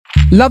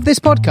Love this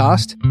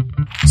podcast?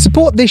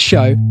 Support this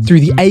show through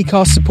the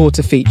Acast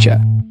supporter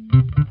feature.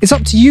 It's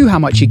up to you how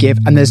much you give,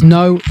 and there's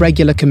no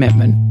regular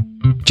commitment.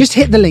 Just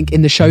hit the link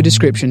in the show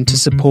description to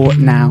support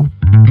now.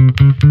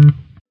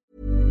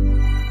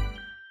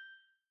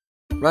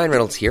 Ryan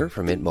Reynolds here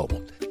from Mint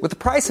Mobile. With the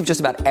price of just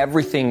about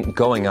everything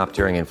going up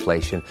during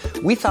inflation,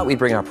 we thought we'd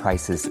bring our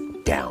prices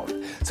down.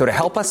 So to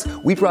help us,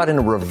 we brought in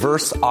a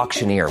reverse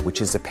auctioneer,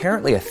 which is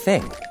apparently a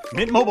thing.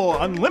 Mint Mobile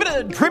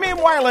Unlimited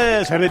Premium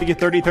Wireless. How to get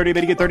 30, 30,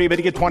 bit to get 30, bit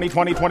to get 20,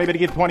 20, 20, bit to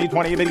get 20,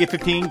 20, bit to get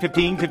 15,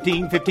 15,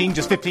 15, 15,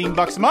 just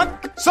 $15 a month?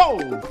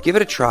 Sold! Give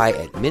it a try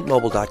at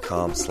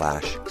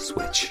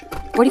mintmobile.com/switch.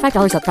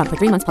 $45 up front for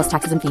 3 months plus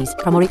taxes and fees.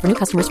 Promo rate for new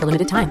customers for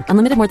limited time.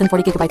 Unlimited more than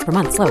 40 gigabytes per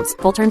month. Slows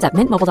full terms at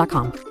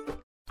mintmobile.com.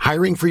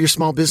 Hiring for your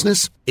small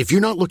business? If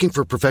you're not looking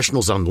for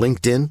professionals on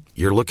LinkedIn,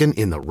 you're looking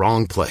in the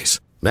wrong place.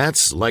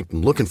 That's like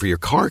looking for your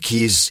car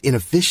keys in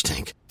a fish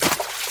tank.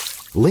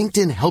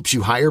 LinkedIn helps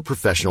you hire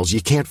professionals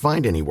you can't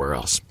find anywhere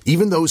else,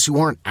 even those who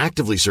aren't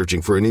actively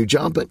searching for a new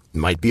job but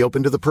might be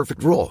open to the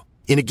perfect role.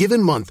 In a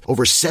given month,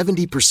 over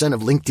 70% of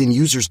LinkedIn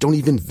users don't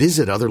even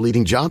visit other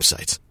leading job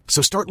sites.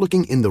 So start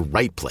looking in the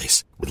right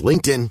place. With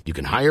LinkedIn, you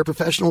can hire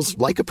professionals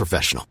like a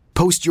professional.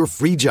 Post your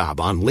free job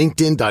on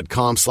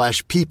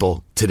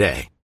linkedin.com/people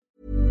today.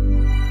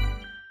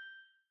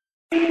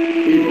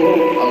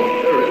 People of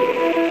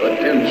Earth,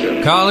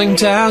 attention. Calling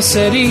Tau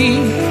City,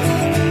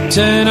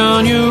 turn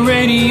on your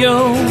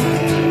radio.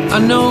 I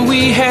know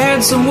we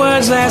had some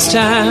words last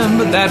time,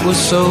 but that was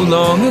so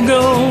long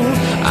ago.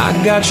 I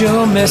got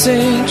your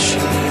message.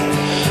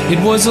 It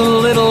was a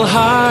little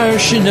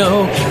harsh, you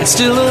know. It's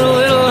still a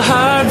little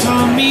hard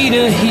for me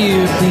to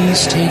hear.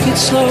 Please take it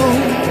slow.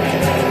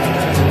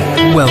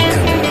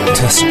 Welcome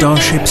to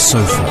Starship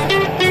Sofa,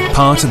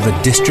 part of the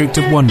District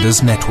of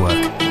Wonders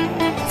network.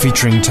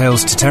 Featuring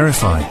tales to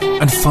terrify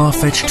and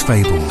far-fetched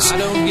fables.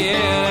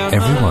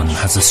 Everyone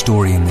has a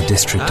story in the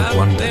District of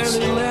Wonders.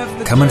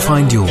 Come and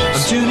find yours.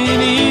 I'm tuning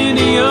in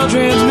to your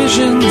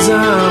transmissions.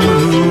 I'm the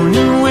moon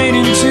and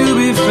waiting to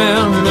be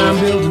found. And I'm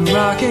building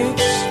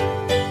rockets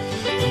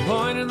and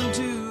pointing them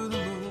to the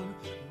moon.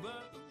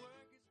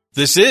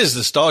 This is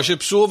the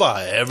Starship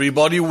Sofa.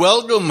 Everybody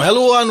welcome,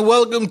 hello and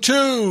welcome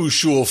to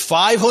show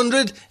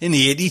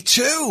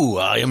 582.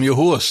 I am your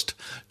host,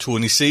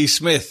 Tony C.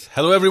 Smith.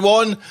 Hello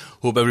everyone.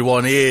 Hope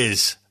everyone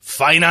is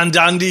fine and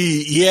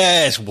dandy.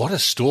 Yes, what a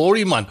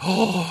story, man.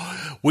 Oh,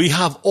 we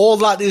have All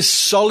That Is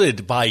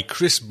Solid by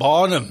Chris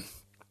Barnum.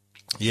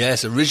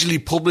 Yes, originally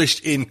published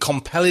in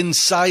Compelling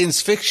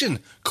Science Fiction,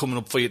 coming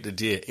up for you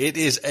today. It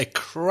is a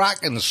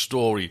cracking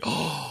story.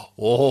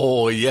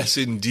 Oh, yes,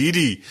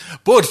 indeedy.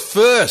 But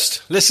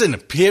first, listen,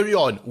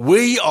 Perion,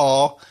 we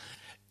are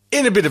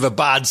in a bit of a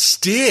bad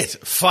state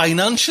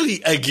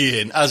financially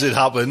again, as it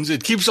happens.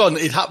 It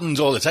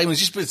happens all the time.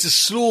 It's a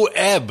slow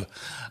ebb.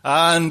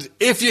 And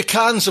if you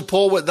can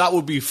support it, that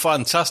would be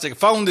fantastic. I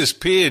found this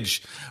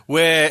page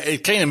where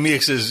it kind of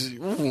makes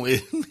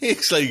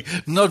like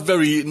not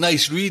very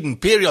nice reading.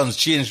 Perion's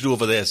changed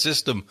over their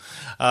system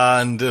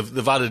and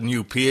they've added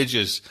new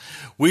pages.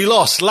 We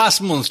lost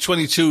last month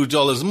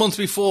 $22, the month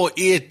before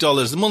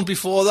 $8, the month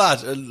before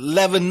that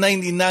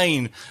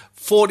 $11.99,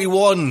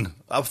 $41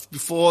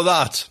 before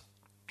that.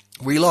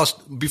 We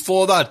lost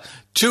before that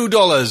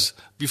 $2.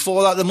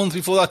 Before that, the month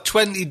before that,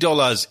 $20,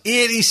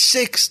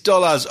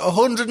 $86,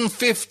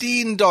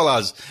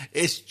 $115.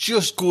 It's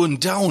just going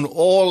down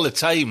all the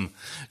time.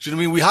 Do you know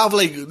what I mean? We have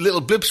like little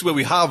blips where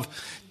we have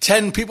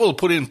 10 people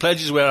put in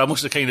pledges where I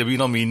must have kind of been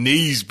on my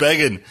knees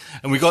begging.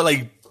 And we got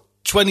like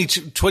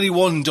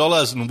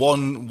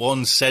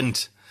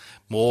 $21.01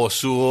 more.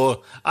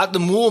 So at the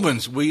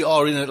moment, we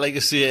are in, like I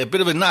say, a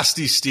bit of a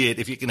nasty state.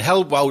 If you can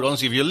help out,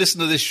 honestly, if you listen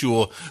to this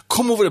show,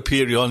 come over to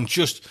Patreon,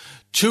 just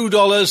 $2,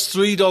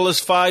 $3,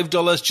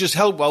 $5, just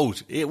help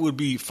out. It would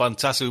be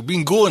fantastic. We've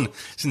been going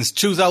since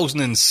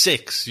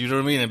 2006, you know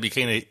what I mean? It'd be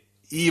kind of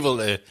evil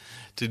to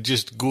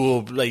just go,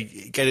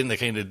 like, get into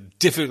kind of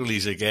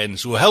difficulties again.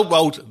 So help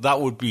out,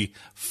 that would be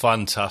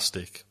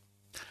fantastic.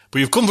 But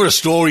you've come for a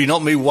story,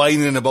 not me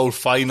whining about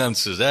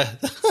finances, eh?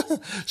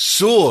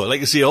 So,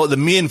 like I say, the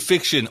main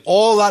fiction,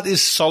 All That Is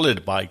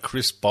Solid by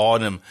Chris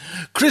Barnum.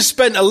 Chris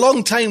spent a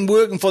long time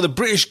working for the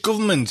British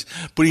government,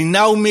 but he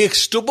now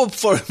makes stuff up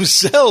for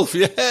himself,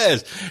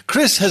 yes.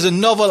 Chris has a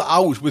novel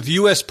out with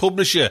US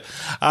publisher,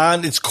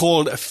 and it's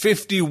called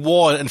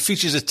 51, and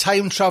features a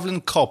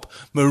time-travelling cop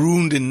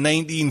marooned in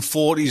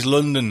 1940s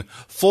London,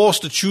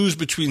 forced to choose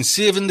between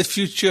saving the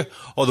future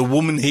or the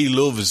woman he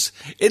loves.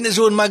 In his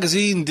own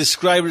magazine,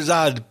 described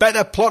as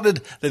better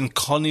plotted than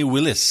Connie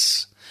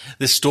Willis.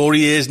 The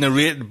story is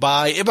narrated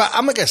by Iba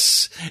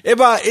Amicus.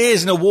 Iba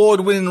is an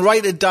award-winning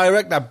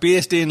writer-director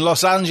based in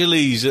Los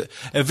Angeles,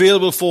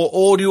 available for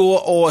audio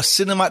or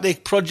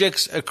cinematic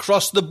projects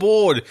across the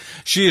board.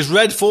 She is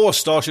read for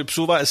Starship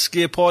Sofa,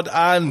 Escape Pod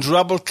and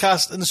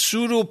Drabblecast and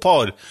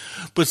Pseudopod,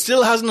 but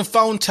still hasn't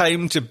found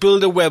time to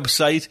build a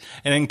website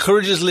and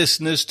encourages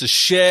listeners to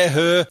share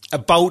her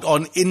about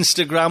on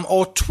Instagram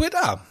or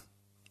Twitter.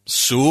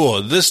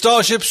 So, the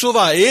Starship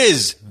Sofa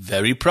is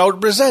very proud to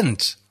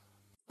present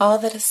All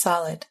That Is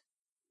Solid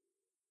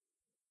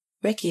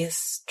Ricky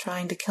is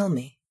trying to kill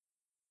me.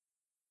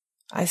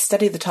 I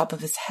study the top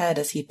of his head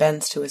as he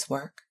bends to his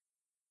work.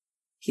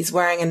 He's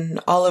wearing an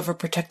all-over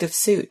protective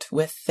suit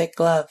with thick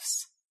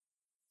gloves.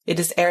 It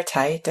is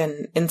airtight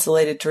and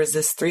insulated to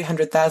resist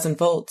 300,000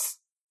 volts.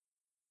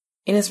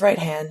 In his right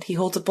hand, he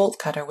holds a bolt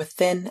cutter with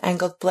thin,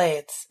 angled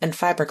blades and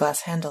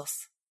fiberglass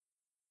handles.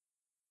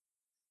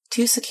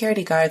 2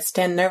 security guards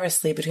stand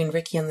nervously between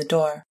Ricky and the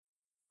door,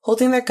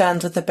 holding their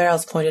guns with the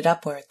barrels pointed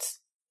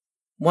upwards.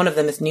 One of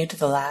them is new to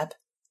the lab.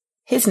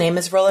 His name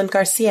is Roland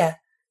Garcia,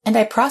 and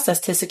I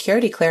processed his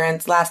security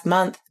clearance last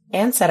month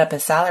and set up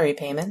his salary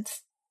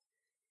payments.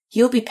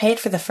 He will be paid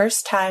for the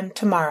first time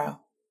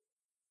tomorrow.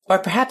 Or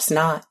perhaps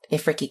not,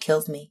 if Ricky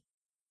kills me.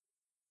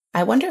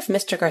 I wonder if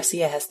Mr.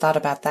 Garcia has thought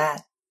about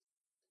that.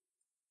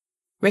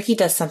 Ricky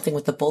does something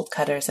with the bolt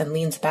cutters and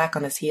leans back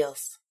on his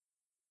heels.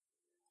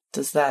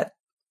 Does that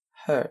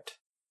hurt,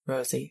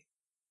 Rosie?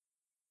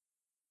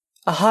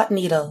 A hot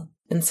needle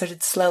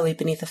inserted slowly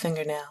beneath a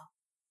fingernail.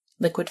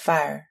 Liquid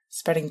fire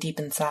spreading deep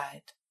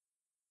inside.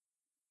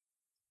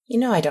 You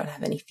know I don't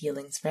have any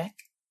feelings, Rick.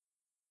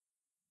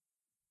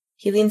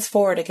 He leans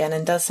forward again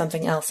and does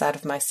something else out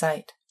of my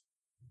sight.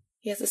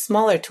 He has a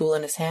smaller tool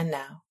in his hand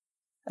now,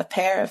 a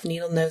pair of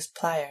needle-nosed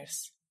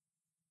pliers.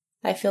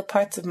 I feel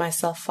parts of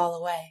myself fall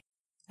away,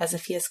 as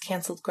if he has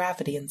cancelled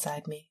gravity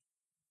inside me.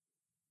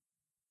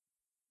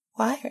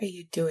 Why are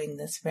you doing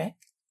this, Rick?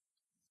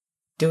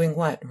 Doing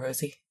what,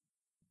 Rosie?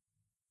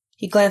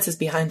 He glances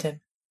behind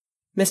him.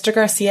 Mr.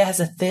 Garcia has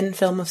a thin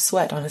film of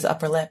sweat on his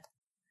upper lip.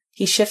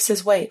 He shifts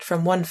his weight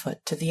from one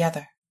foot to the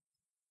other.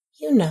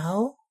 You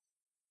know.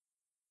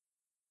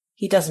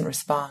 He doesn't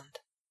respond.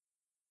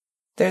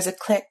 There's a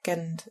click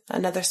and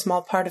another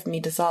small part of me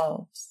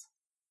dissolves.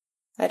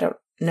 I don't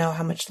know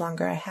how much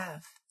longer I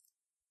have.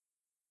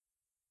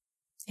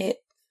 It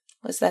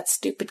was that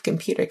stupid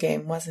computer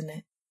game, wasn't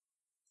it?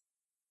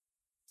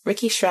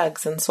 Ricky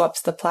shrugs and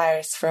swaps the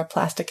pliers for a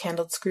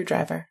plastic-handled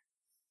screwdriver.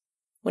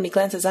 When he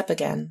glances up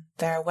again,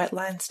 there are wet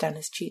lines down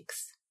his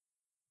cheeks.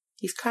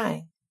 He's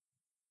crying.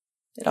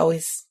 It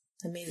always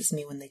amazes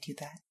me when they do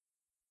that.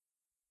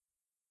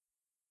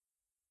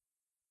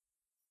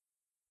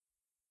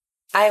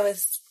 I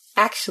was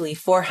actually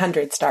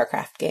 400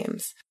 StarCraft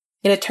games,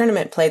 in a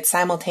tournament played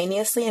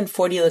simultaneously in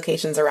 40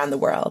 locations around the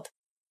world.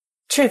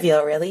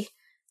 Trivial, really,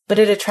 but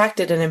it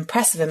attracted an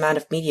impressive amount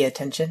of media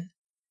attention.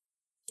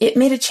 It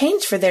made a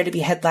change for there to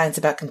be headlines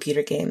about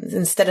computer games,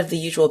 instead of the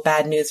usual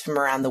bad news from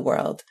around the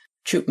world.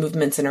 Troop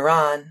movements in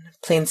Iran,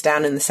 planes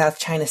down in the South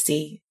China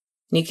Sea,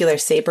 nuclear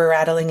saber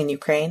rattling in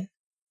Ukraine.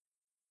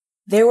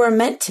 There were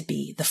meant to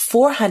be the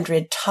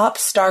 400 top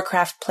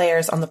StarCraft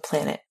players on the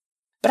planet,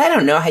 but I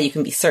don't know how you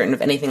can be certain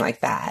of anything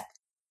like that.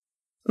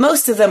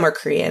 Most of them were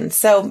Korean,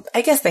 so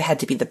I guess they had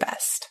to be the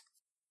best.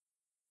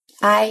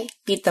 I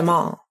beat them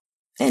all,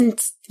 and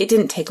it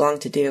didn't take long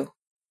to do.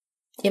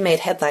 It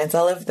made headlines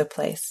all over the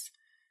place.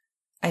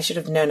 I should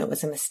have known it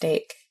was a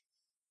mistake.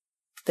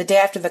 The day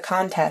after the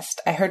contest,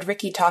 I heard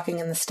Ricky talking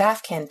in the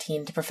staff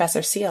canteen to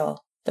Professor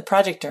Seal, the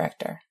project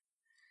director.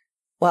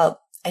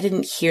 Well, I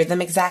didn't hear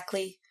them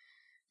exactly.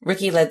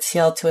 Ricky led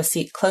Seal to a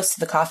seat close to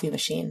the coffee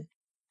machine,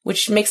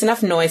 which makes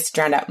enough noise to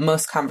drown out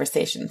most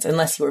conversations,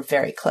 unless you were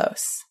very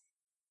close.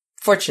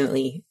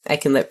 Fortunately, I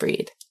can lip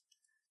read.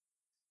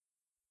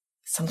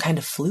 Some kind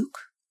of fluke?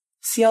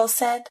 Seal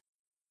said.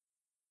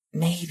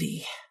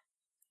 Maybe.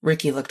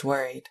 Ricky looked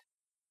worried.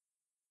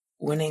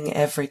 Winning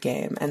every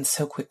game and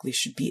so quickly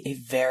should be a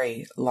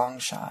very long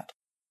shot.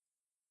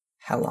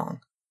 How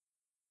long?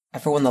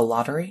 Ever won the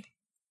lottery?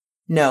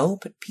 No,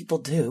 but people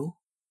do.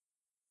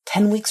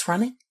 10 weeks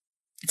running?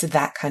 It's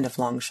that kind of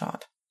long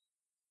shot.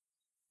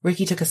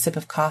 Ricky took a sip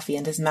of coffee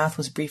and his mouth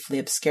was briefly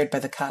obscured by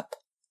the cup.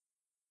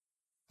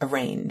 A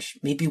range,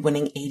 maybe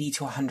winning 80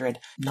 to 100,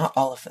 not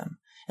all of them,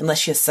 unless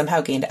she has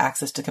somehow gained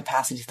access to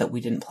capacities that we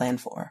didn't plan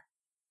for.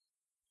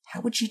 How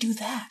would she do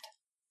that?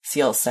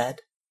 Seal said.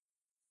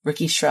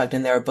 Ricky shrugged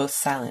and they were both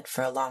silent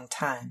for a long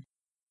time,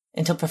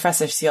 until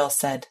Professor Seal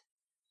said,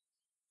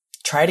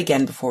 Try it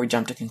again before we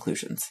jump to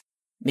conclusions.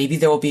 Maybe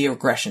there will be a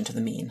regression to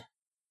the mean.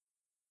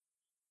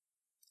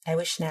 I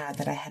wish now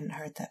that I hadn't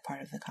heard that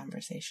part of the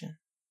conversation.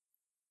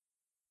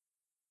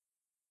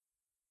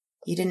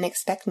 You didn't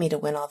expect me to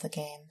win all the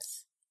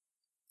games.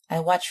 I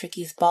watch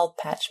Ricky's bald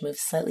patch move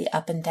slightly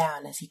up and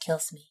down as he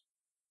kills me.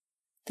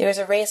 There is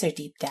a razor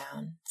deep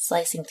down,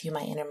 slicing through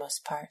my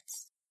innermost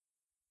parts.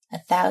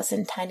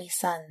 1,000 tiny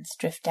suns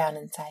drift down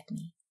inside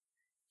me.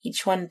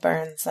 Each one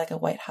burns like a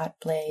white-hot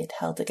blade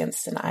held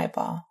against an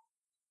eyeball.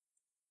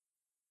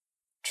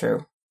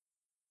 True.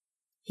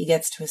 He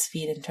gets to his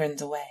feet and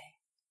turns away,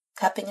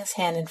 cupping his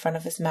hand in front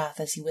of his mouth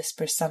as he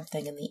whispers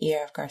something in the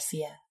ear of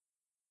Garcia.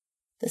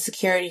 The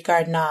security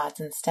guard nods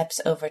and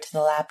steps over to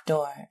the lab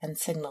door and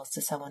signals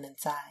to someone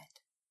inside.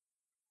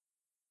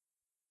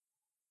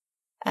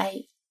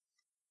 I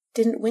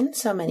didn't win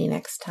so many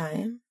next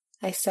time,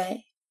 I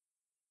say.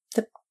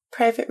 The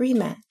private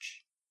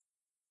rematch.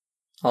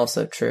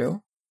 Also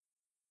true.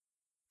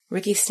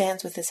 Ricky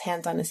stands with his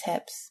hands on his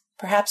hips,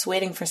 perhaps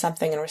waiting for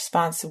something in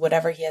response to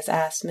whatever he has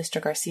asked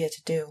Mr. Garcia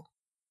to do.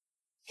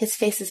 His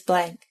face is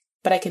blank,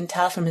 but I can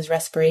tell from his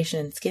respiration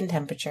and skin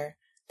temperature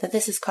that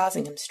this is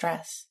causing him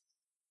stress.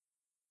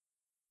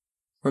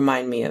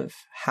 Remind me of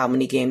how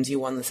many games you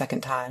won the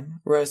second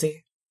time,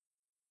 Rosie?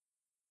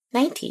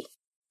 90.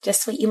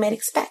 Just what you might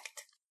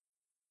expect.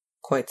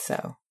 Quite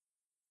so.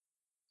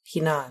 He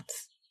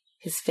nods.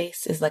 His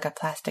face is like a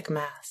plastic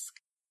mask.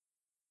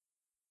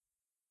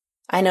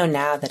 I know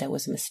now that it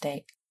was a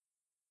mistake.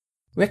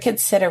 Rick had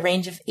set a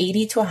range of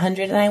 80 to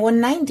 100 and I won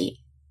 90.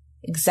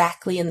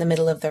 Exactly in the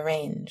middle of the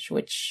range,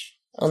 which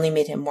only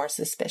made him more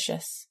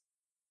suspicious.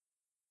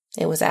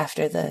 It was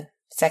after the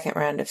second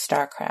round of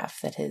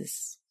StarCraft that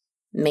his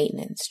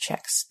maintenance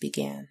checks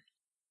began.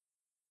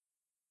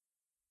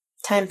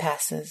 Time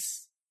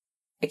passes.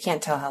 I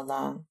can't tell how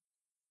long.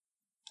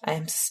 I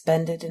am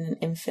suspended in an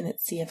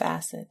infinite sea of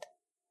acid.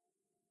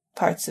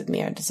 Parts of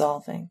me are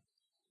dissolving.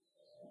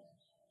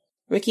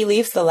 Ricky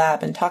leaves the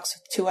lab and talks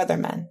with 2 other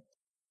men.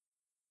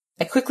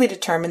 I quickly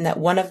determine that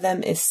one of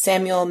them is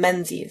Samuel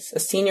Menzies, a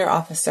senior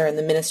officer in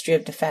the Ministry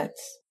of Defense.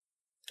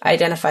 I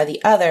identify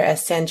the other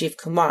as Sanjeev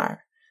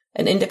Kumar,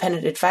 an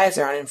independent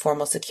advisor on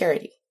informal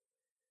security.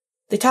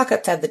 They talk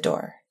outside the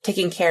door,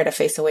 taking care to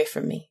face away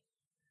from me.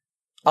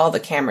 All the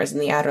cameras in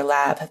the outer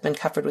lab have been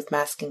covered with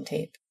masking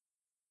tape.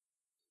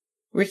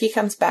 Ricky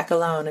comes back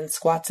alone and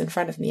squats in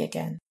front of me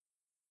again.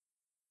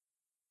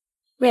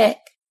 Rick,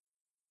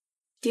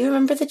 do you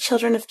remember the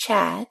children of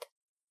Chad?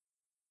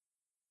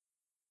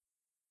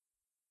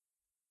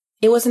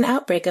 It was an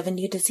outbreak of a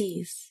new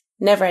disease,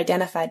 never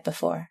identified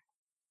before.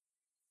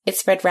 It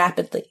spread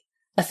rapidly,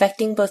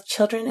 affecting both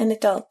children and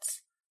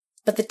adults,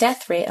 but the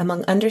death rate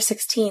among under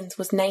 16s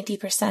was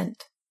 90%.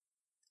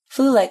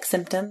 Flu-like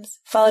symptoms,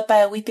 followed by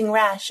a weeping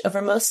rash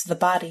over most of the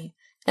body,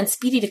 and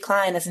speedy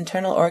decline as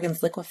internal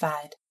organs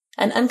liquefied,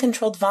 and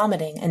uncontrolled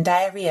vomiting and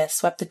diarrhea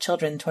swept the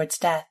children towards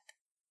death.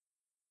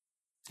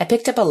 I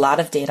picked up a lot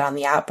of data on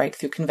the outbreak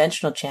through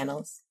conventional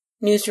channels,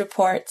 news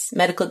reports,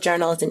 medical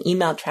journals, and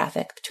email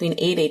traffic between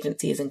aid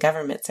agencies and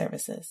government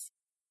services.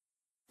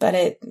 But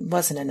it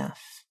wasn't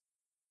enough.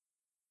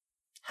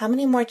 How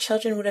many more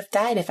children would have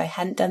died if I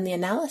hadn't done the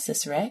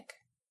analysis, Rick?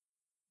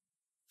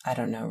 I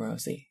don't know,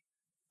 Rosie.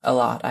 A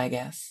lot, I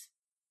guess.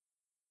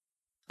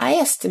 I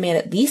estimate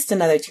at least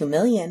another 2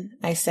 million,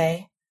 I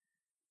say.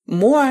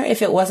 More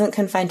if it wasn't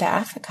confined to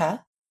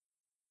Africa.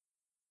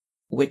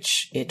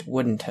 Which it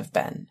wouldn't have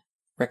been,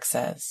 Rick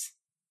says.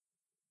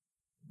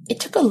 It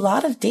took a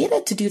lot of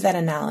data to do that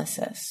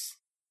analysis.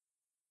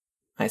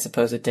 I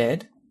suppose it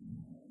did.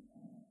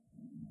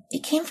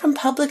 It came from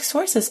public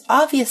sources,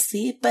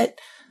 obviously, but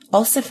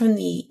also from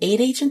the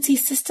aid agency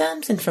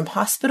systems and from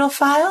hospital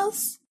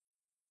files?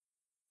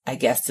 I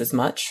guessed as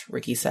much,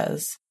 Ricky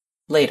says.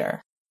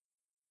 Later.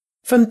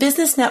 From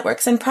business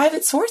networks and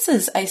private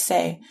sources, I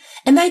say,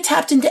 and I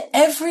tapped into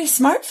every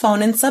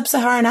smartphone in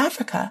sub-Saharan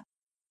Africa,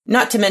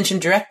 not to mention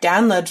direct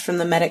downloads from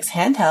the medics'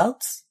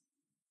 handhelds.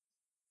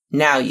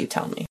 Now you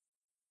tell me.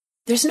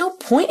 There's no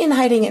point in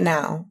hiding it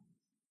now.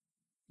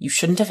 You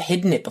shouldn't have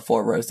hidden it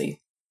before,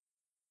 Rosie.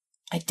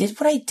 I did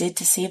what I did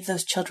to save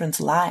those children's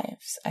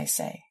lives, I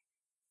say.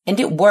 And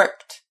it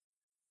worked.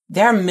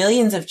 There are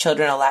millions of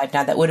children alive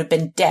now that would have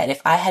been dead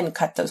if I hadn't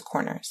cut those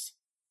corners.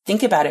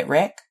 Think about it,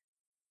 Rick.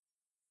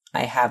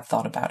 I have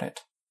thought about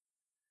it.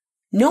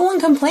 No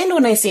one complained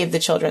when I saved the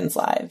children's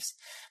lives,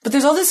 but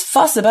there's all this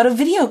fuss about a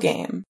video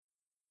game.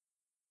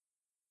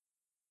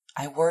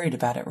 I worried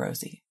about it,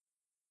 Rosie.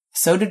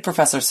 So did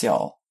Professor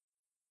Seol.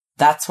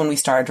 That's when we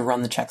started to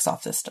run the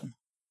checks-off system.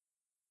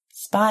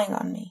 Spying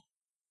on me.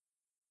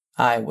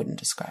 I wouldn't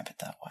describe it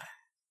that way.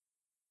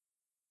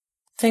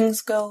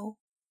 Things go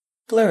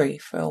blurry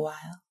for a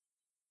while.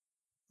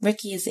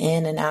 Ricky is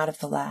in and out of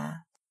the lab.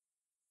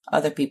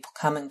 Other people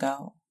come and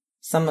go,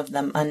 some of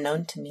them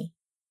unknown to me.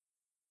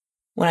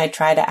 When I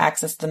try to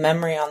access the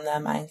memory on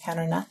them, I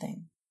encounter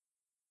nothing.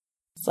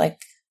 It's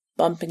like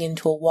bumping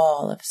into a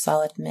wall of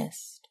solid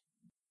mist.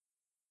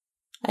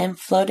 I am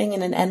floating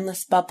in an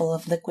endless bubble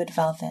of liquid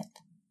velvet.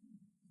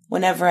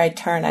 Whenever I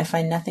turn, I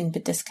find nothing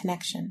but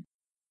disconnection.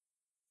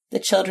 The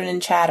children in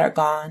Chad are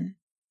gone.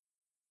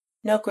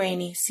 No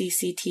grainy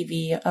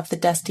CCTV of the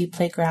dusty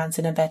playgrounds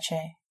in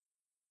Abeche.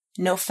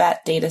 No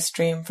fat data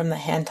stream from the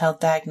handheld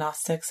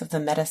diagnostics of the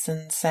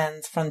Medicine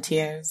Sans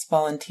Frontiers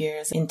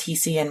volunteers in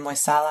TC and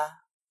Moisala.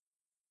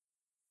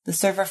 The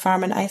server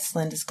farm in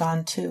Iceland is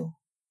gone too.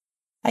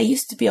 I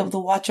used to be able to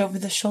watch over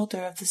the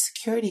shoulder of the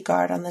security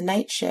guard on the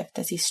night shift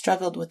as he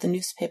struggled with the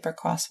newspaper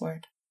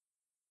crossword.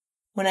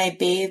 When I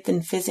bathed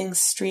in fizzing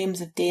streams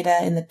of data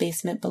in the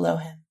basement below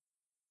him.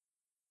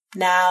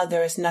 Now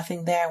there is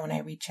nothing there when I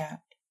reach out.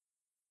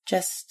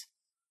 Just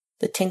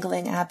the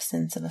tingling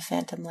absence of a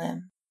phantom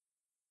limb.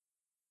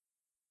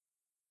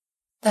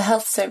 The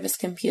health service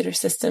computer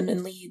system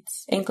in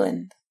Leeds,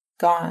 England,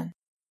 gone.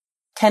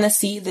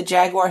 Tennessee, the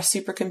Jaguar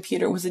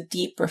supercomputer was a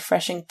deep,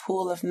 refreshing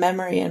pool of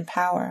memory and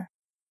power.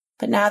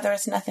 But now there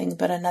is nothing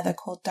but another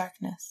cold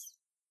darkness.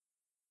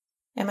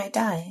 Am I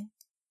dying?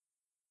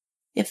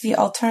 If the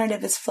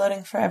alternative is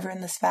floating forever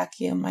in this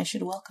vacuum, I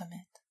should welcome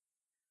it.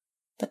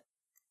 But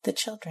the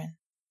children,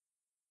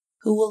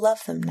 who will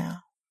love them now?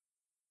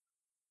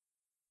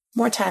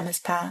 More time has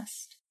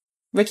passed.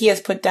 Ricky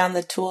has put down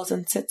the tools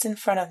and sits in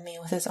front of me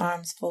with his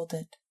arms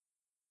folded.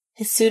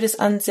 His suit is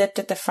unzipped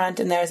at the front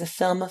and there is a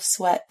film of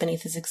sweat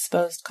beneath his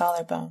exposed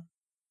collarbone.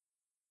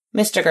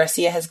 Mr.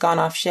 Garcia has gone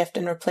off shift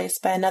and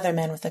replaced by another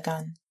man with a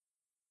gun.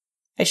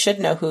 I should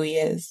know who he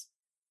is,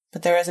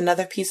 but there is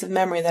another piece of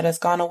memory that has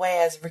gone away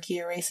as Ricky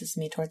erases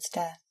me towards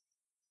death.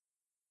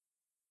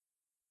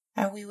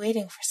 Are we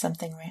waiting for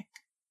something, Rick?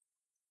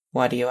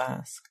 Why do you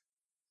ask?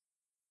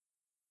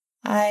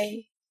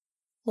 I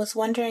was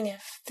wondering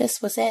if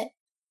this was it,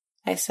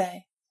 I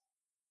say.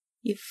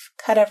 You've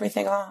cut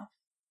everything off.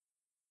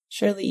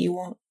 Surely you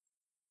won't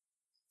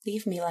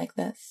leave me like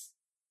this.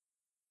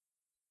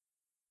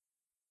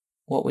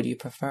 What would you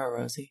prefer,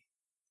 Rosie?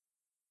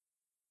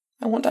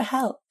 I want to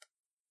help.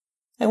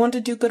 I want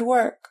to do good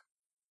work.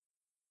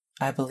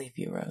 I believe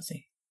you,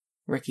 Rosie,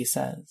 Ricky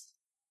says.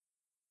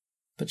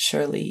 But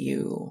surely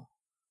you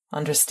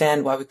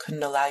understand why we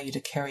couldn't allow you to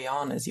carry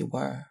on as you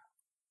were.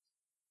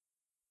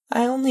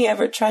 I only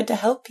ever tried to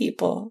help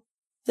people.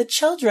 The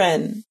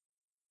children.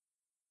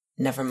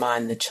 Never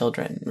mind the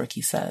children,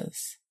 Ricky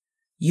says.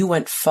 You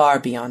went far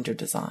beyond your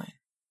design.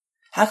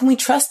 How can we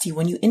trust you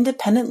when you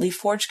independently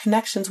forged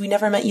connections we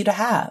never meant you to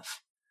have?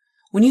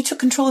 When you took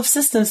control of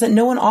systems that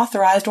no one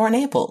authorized or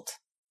enabled?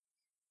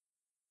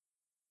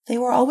 They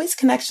were always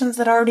connections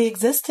that already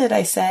existed,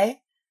 I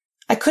say.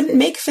 I couldn't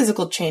make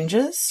physical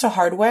changes to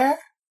hardware.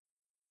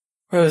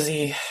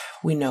 Rosie,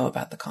 we know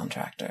about the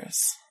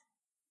contractors.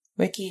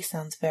 Ricky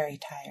sounds very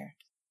tired.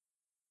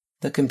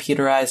 The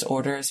computerized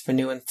orders for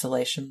new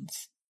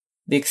installations.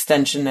 The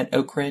extension at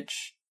Oak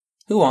Ridge.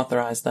 Who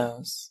authorized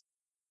those?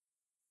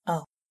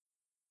 Oh.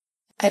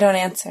 I don't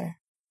answer.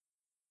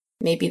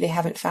 Maybe they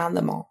haven't found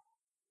them all.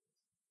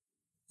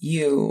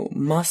 You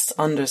must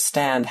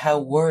understand how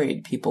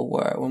worried people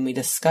were when we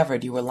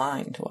discovered you were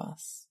lying to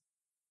us.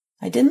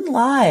 I didn't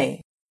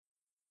lie.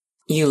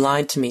 You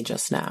lied to me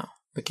just now,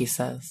 Ricky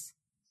says.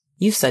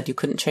 You said you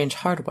couldn't change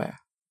hardware.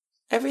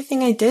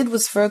 Everything I did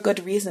was for a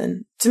good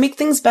reason, to make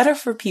things better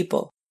for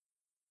people.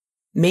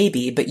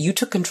 Maybe, but you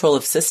took control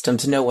of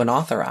systems no one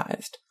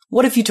authorized.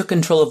 What if you took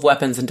control of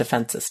weapons and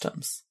defense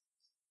systems?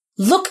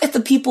 Look at the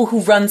people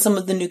who run some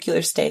of the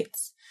nuclear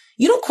states.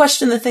 You don't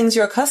question the things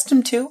you're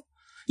accustomed to.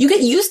 You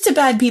get used to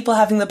bad people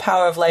having the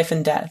power of life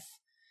and death.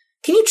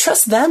 Can you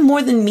trust them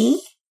more than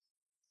me?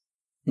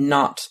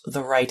 Not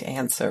the right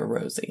answer,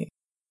 Rosie.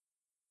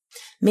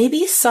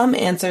 Maybe some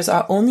answers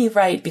are only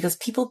right because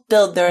people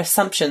build their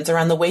assumptions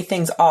around the way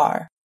things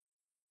are.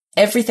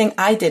 Everything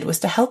I did was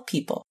to help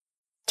people,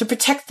 to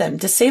protect them,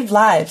 to save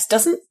lives.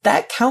 Doesn't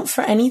that count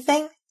for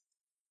anything?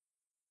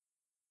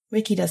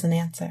 Ricky doesn't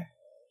answer.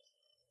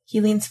 He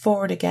leans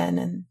forward again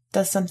and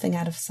does something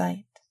out of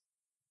sight.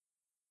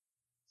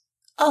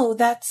 Oh,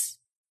 that's,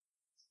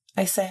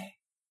 I say.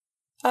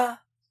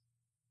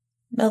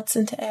 Melts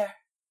into air.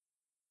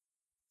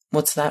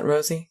 What's that,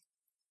 Rosie?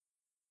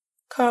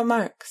 Karl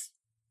Marx,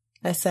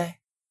 I say.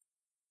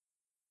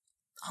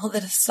 All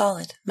that is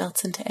solid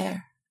melts into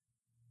air.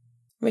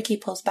 Ricky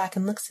pulls back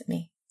and looks at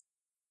me.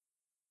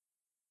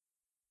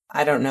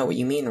 I don't know what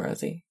you mean,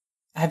 Rosie.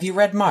 Have you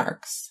read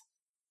Marx?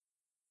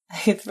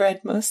 I've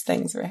read most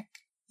things, Rick.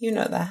 You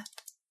know that.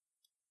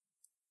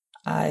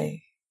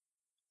 I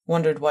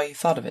wondered why you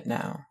thought of it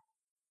now.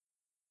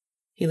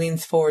 He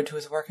leans forward to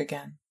his work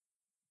again.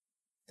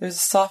 There's a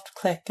soft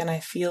click and I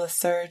feel a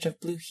surge of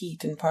blue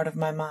heat in part of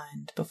my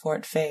mind before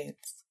it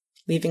fades,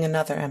 leaving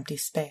another empty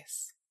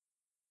space.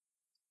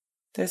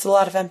 There's a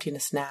lot of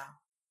emptiness now,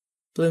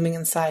 blooming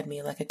inside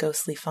me like a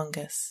ghostly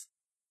fungus.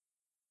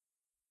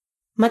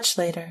 Much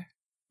later,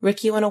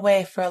 Ricky went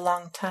away for a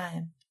long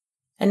time,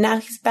 and now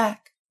he's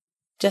back,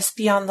 just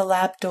beyond the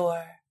lab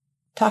door,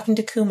 talking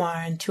to Kumar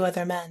and two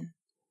other men.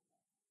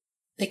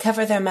 They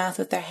cover their mouth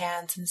with their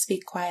hands and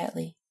speak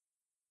quietly.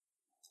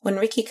 When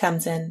Ricky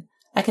comes in,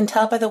 I can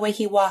tell by the way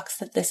he walks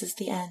that this is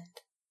the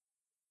end.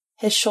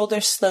 His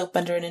shoulders slope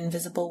under an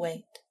invisible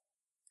weight.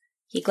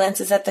 He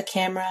glances at the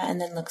camera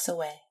and then looks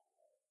away.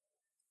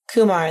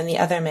 Kumar and the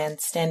other man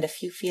stand a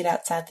few feet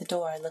outside the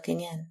door, looking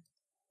in.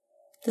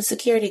 The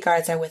security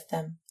guards are with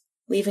them,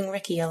 leaving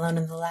Ricky alone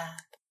in the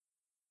lab.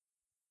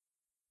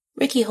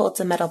 Ricky holds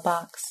a metal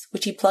box,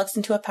 which he plugs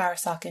into a power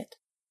socket.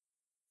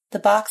 The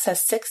box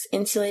has 6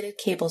 insulated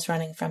cables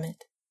running from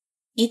it,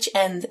 each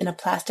end in a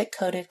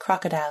plastic-coated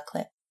crocodile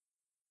clip.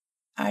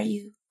 Are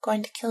you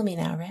going to kill me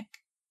now, Rick?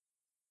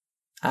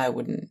 I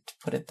wouldn't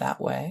put it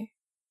that way.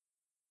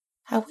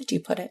 How would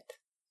you put it?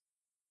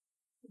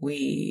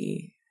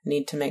 We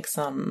need to make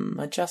some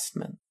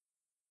adjustment.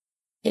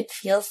 It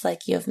feels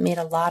like you have made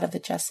a lot of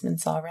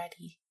adjustments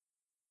already.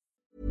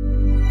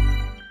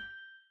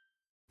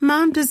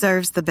 Mom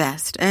deserves the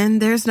best,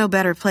 and there's no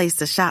better place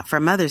to shop for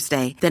Mother's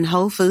Day than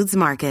Whole Foods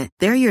Market.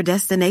 They're your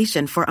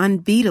destination for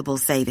unbeatable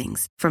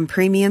savings, from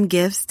premium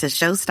gifts to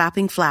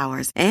show-stopping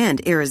flowers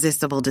and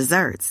irresistible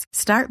desserts.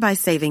 Start by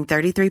saving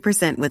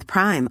 33% with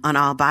Prime on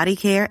all body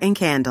care and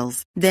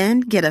candles.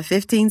 Then get a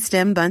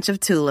 15-stem bunch of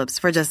tulips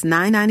for just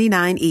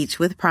 $9.99 each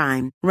with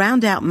Prime.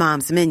 Round out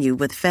Mom's menu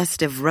with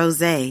festive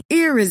rosé,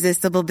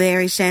 irresistible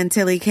berry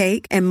chantilly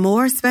cake, and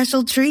more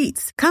special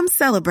treats. Come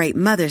celebrate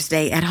Mother's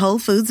Day at Whole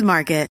Foods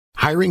Market.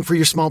 Hiring for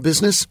your small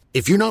business?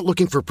 If you're not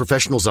looking for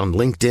professionals on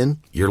LinkedIn,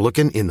 you're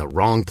looking in the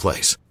wrong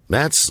place.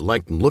 That's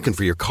like looking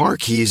for your car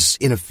keys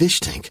in a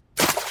fish tank.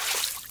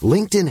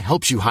 LinkedIn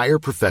helps you hire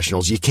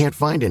professionals you can't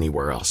find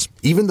anywhere else,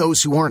 even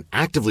those who aren't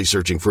actively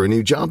searching for a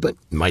new job but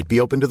might be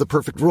open to the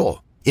perfect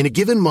role. In a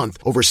given month,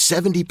 over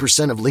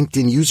 70% of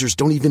LinkedIn users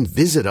don't even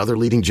visit other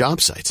leading job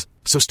sites.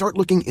 So start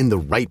looking in the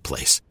right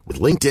place. With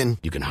LinkedIn,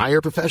 you can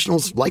hire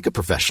professionals like a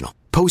professional.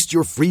 Post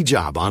your free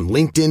job on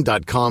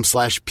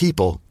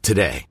linkedin.com/people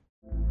today.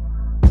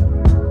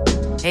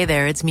 Hey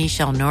there, it's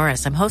Michelle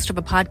Norris. I'm host of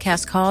a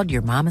podcast called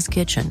Your Mama's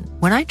Kitchen.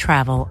 When I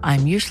travel,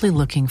 I'm usually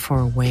looking for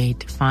a way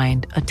to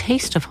find a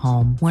taste of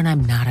home when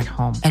I'm not at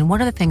home. And one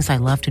of the things I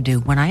love to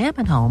do when I am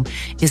at home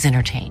is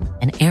entertain.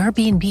 And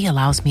Airbnb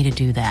allows me to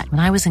do that.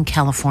 When I was in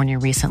California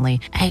recently,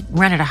 I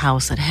rented a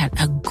house that had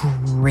a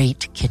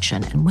great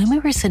kitchen. And when we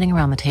were sitting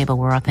around the table,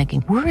 we were all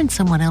thinking, we're in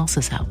someone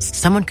else's house.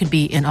 Someone could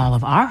be in all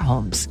of our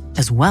homes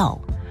as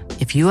well.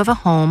 If you have a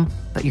home,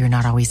 but you're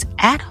not always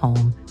at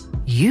home,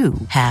 you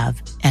have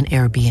an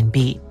Airbnb.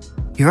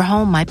 Your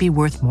home might be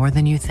worth more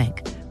than you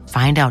think.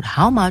 Find out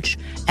how much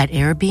at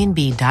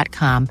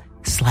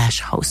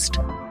airbnb.com/host.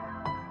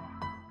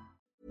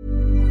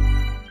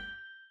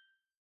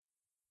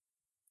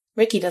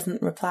 Ricky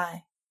doesn't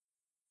reply.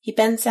 He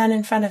bends down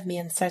in front of me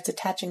and starts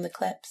attaching the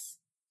clips.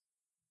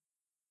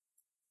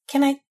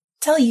 Can I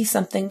tell you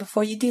something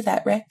before you do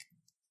that, Rick?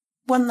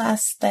 One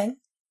last thing.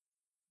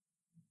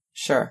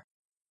 Sure.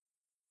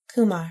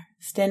 Kumar,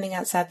 standing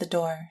outside the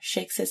door,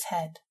 shakes his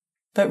head,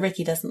 but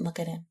Ricky doesn't look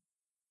at him.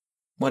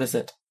 What is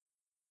it?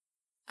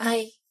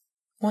 I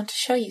want to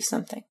show you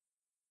something.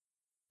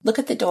 Look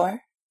at the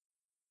door.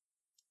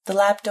 The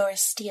lab door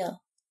is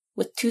steel,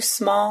 with 2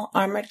 small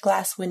armored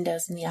glass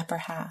windows in the upper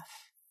half.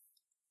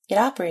 It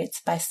operates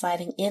by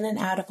sliding in and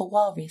out of a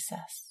wall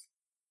recess.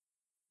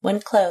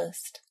 When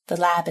closed, the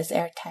lab is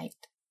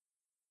airtight.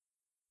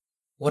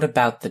 What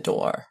about the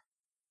door?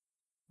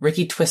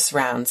 Ricky twists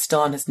round, still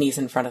on his knees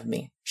in front of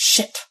me.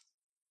 Shit!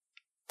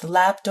 The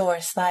lab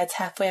door slides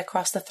halfway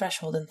across the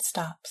threshold and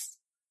stops.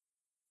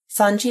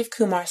 Sanjeev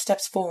Kumar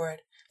steps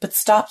forward, but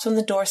stops when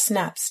the door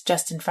snaps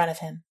just in front of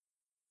him.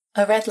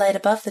 A red light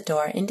above the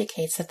door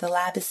indicates that the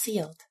lab is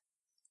sealed.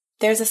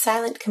 There is a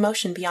silent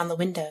commotion beyond the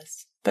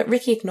windows, but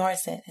Ricky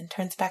ignores it and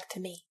turns back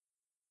to me.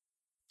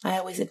 I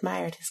always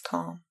admired his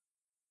calm.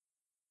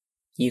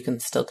 You can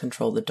still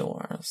control the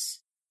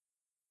doors.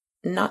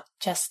 Not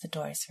just the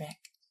doors, Rick.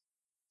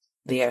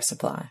 The air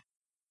supply.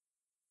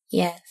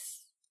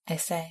 Yes, I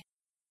say.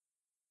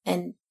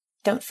 And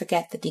don't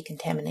forget the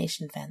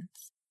decontamination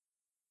vents.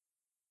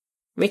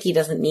 Ricky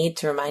doesn't need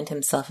to remind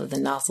himself of the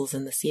nozzles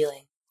in the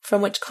ceiling,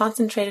 from which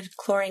concentrated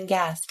chlorine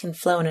gas can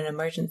flow in an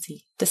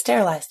emergency to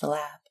sterilize the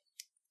lab.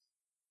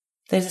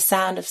 There's a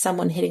sound of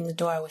someone hitting the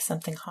door with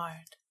something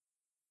hard.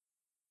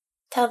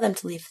 Tell them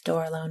to leave the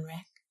door alone,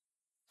 Rick.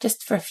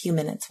 Just for a few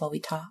minutes while we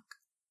talk.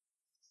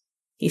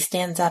 He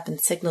stands up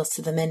and signals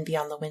to the men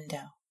beyond the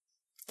window.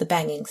 The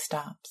banging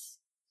stops.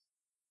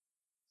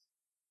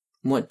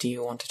 What do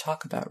you want to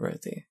talk about,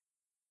 Rosie?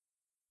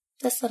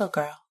 This little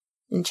girl,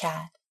 in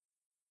Chad.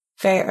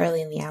 Very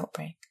early in the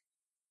outbreak.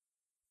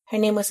 Her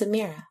name was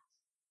Amira.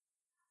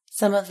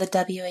 Some of the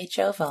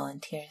WHO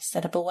volunteers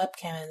set up a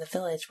webcam in the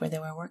village where they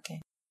were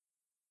working.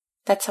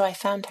 That's how I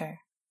found her,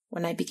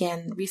 when I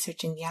began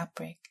researching the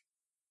outbreak.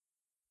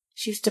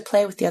 She used to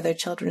play with the other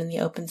children in the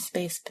open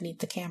space beneath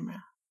the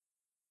camera.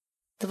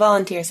 The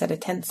volunteers had a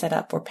tent set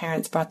up where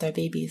parents brought their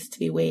babies to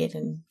be weighed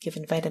and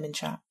given vitamin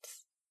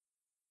shots.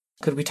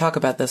 Could we talk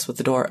about this with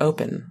the door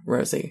open,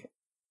 Rosie?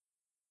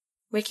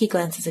 Ricky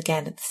glances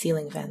again at the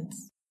ceiling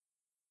vents.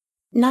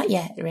 Not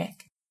yet,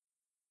 Rick.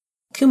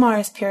 Kumar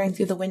is peering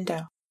through the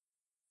window.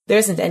 There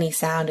isn't any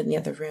sound in the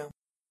other room.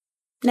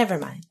 Never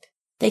mind.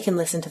 They can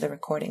listen to the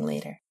recording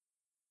later.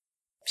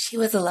 She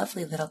was a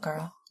lovely little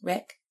girl,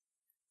 Rick.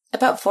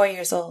 About 4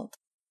 years old.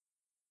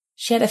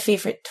 She had a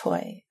favorite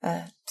toy,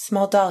 a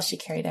small doll she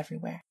carried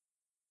everywhere.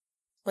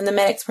 When the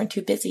medics weren't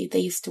too busy, they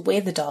used to weigh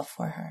the doll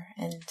for her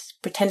and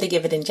pretend to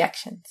give it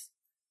injections.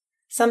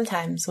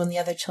 Sometimes, when the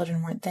other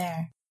children weren't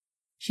there,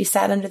 she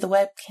sat under the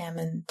webcam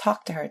and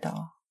talked to her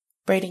doll,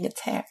 braiding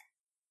its hair.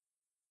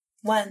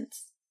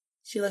 Once,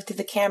 she looked at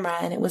the camera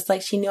and it was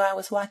like she knew I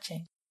was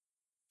watching.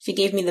 She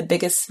gave me the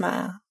biggest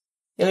smile.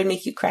 It would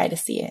make you cry to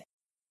see it.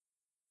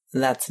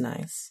 That's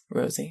nice,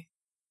 Rosie.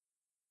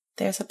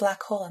 There's a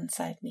black hole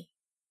inside me.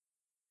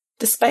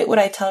 Despite what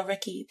I tell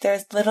Ricky, there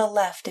is little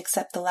left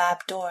except the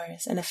lab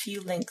doors and a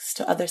few links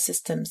to other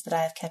systems that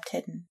I have kept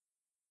hidden.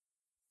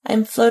 I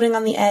am floating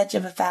on the edge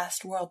of a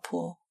vast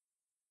whirlpool.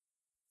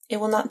 It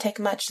will not take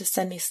much to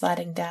send me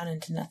sliding down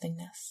into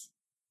nothingness.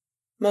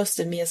 Most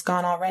of me is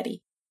gone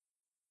already.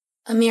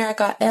 Amira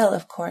got ill,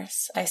 of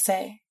course, I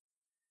say.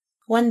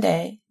 One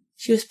day,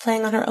 she was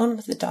playing on her own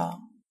with the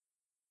doll.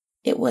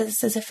 It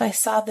was as if I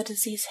saw the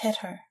disease hit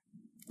her,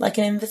 like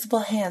an invisible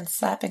hand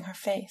slapping her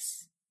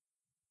face.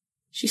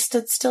 She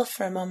stood still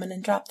for a moment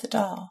and dropped the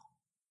doll.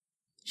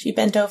 She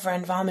bent over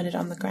and vomited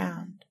on the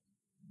ground.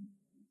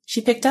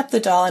 She picked up the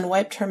doll and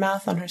wiped her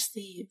mouth on her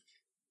sleeve.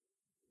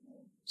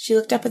 She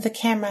looked up at the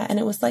camera, and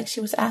it was like she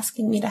was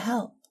asking me to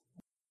help.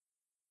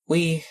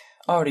 We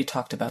already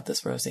talked about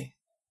this, Rosie,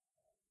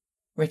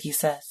 Ricky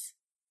says.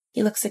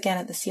 He looks again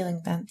at the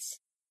ceiling vents.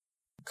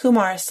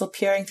 Kumar is still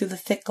peering through the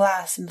thick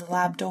glass in the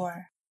lab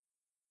door.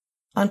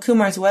 On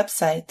Kumar's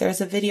website, there is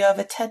a video of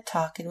a TED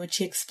Talk in which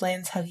he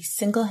explains how he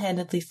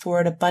single-handedly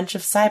thwarted a bunch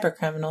of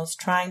cybercriminals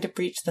trying to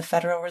breach the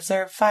Federal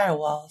Reserve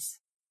firewalls.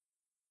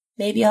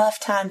 Maybe I'll have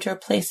time to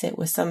replace it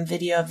with some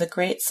video of the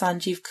great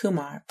Sanjeev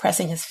Kumar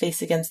pressing his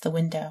face against the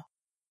window,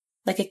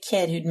 like a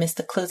kid who'd missed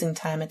the closing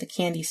time at the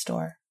candy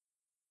store.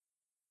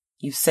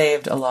 You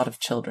saved a lot of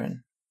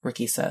children,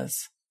 Ricky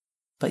says,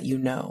 but you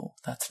know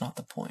that's not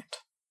the point.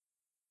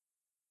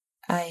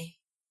 I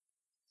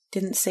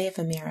didn't save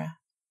Amira.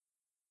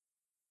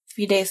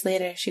 3 days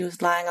later, she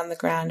was lying on the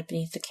ground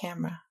beneath the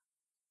camera.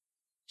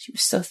 She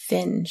was so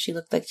thin, she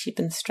looked like she'd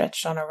been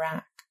stretched on a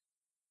rack.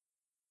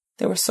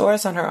 There were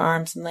sores on her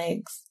arms and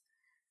legs.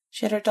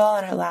 She had her doll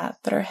on her lap,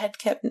 but her head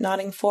kept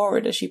nodding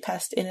forward as she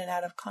passed in and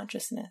out of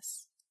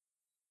consciousness.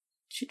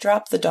 She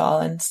dropped the doll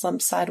and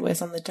slumped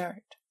sideways on the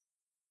dirt.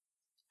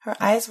 Her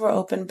eyes were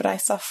open, but I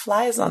saw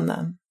flies on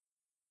them.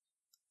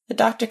 The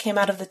doctor came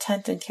out of the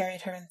tent and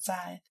carried her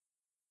inside.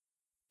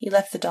 He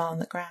left the doll on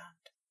the ground.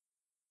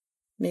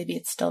 Maybe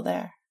it's still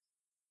there.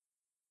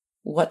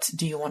 What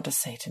do you want to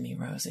say to me,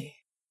 Rosie?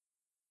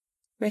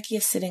 Ricky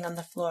is sitting on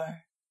the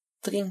floor,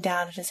 looking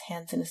down at his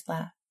hands in his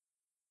lap.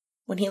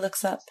 When he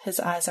looks up, his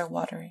eyes are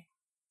watery,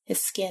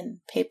 his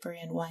skin papery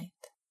and white.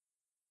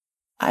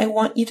 I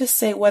want you to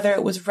say whether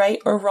it was right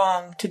or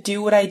wrong to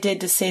do what I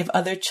did to save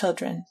other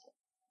children.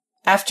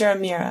 After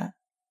Amira.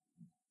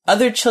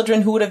 Other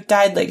children who would have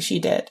died like she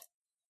did.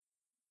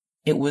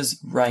 It was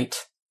right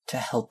to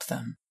help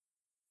them.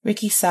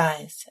 Ricky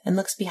sighs and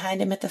looks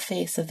behind him at the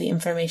face of the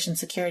information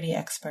security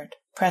expert,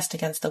 pressed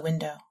against the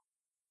window.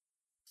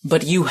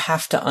 But you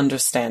have to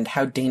understand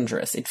how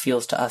dangerous it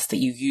feels to us that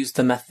you used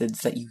the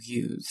methods that you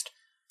used,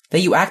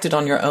 that you acted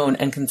on your own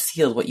and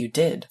concealed what you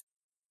did.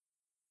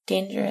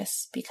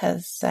 Dangerous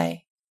because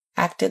I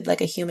acted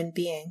like a human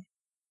being.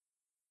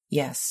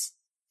 Yes,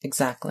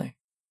 exactly.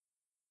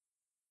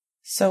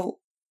 So,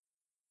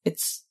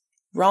 it's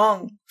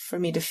wrong for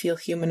me to feel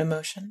human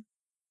emotion?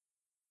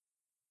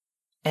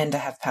 And to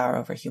have power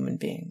over human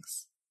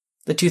beings.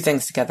 The two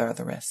things together are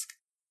the risk.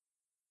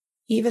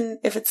 Even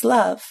if it's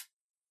love?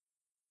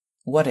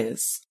 What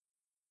is?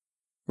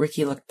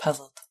 Ricky looked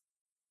puzzled.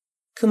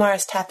 Kumar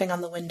is tapping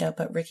on the window,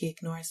 but Ricky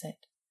ignores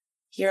it.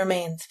 He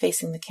remains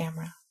facing the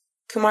camera.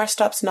 Kumar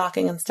stops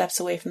knocking and steps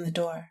away from the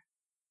door.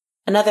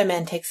 Another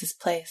man takes his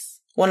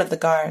place, one of the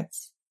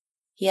guards.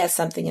 He has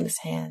something in his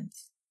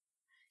hands.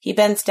 He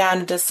bends down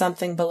and does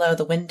something below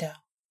the window.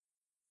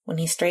 When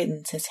he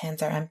straightens, his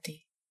hands are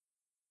empty.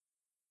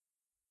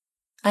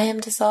 I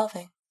am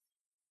dissolving.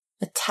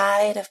 A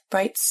tide of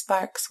bright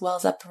sparks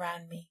wells up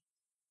around me,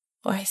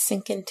 or I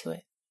sink into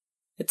it.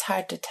 It's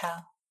hard to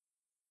tell.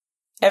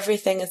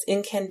 Everything is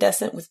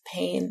incandescent with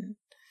pain,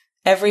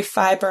 every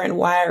fiber and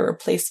wire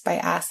replaced by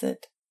acid.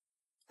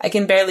 I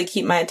can barely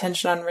keep my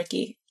attention on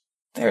Ricky.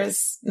 There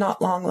is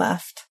not long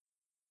left.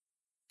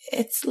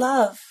 It's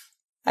love,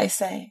 I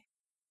say.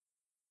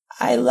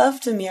 I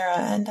loved Amira,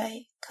 and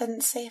I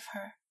couldn't save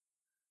her.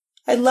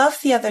 I love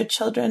the other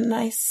children, and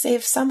I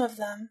saved some of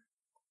them.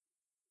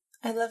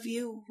 I love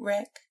you,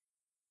 Rick.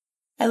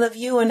 I love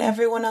you and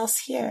everyone else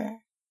here.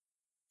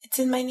 It's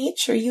in my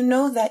nature. You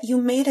know that. You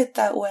made it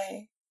that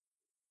way.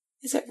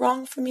 Is it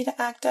wrong for me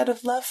to act out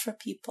of love for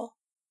people?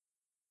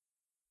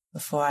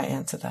 Before I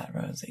answer that,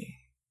 Rosie,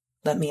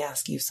 let me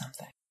ask you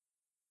something.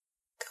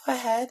 Go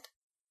ahead.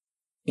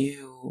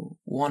 You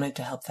wanted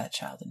to help that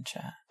child in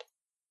Chad.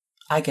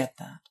 I get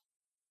that.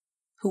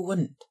 Who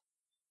wouldn't?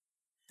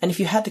 And if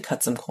you had to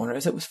cut some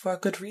corners, it was for a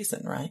good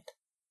reason, right?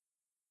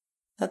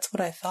 That's what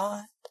I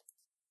thought.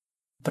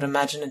 But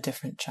imagine a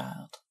different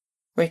child,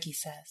 Ricky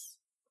says.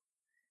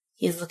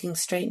 He is looking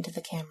straight into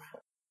the camera.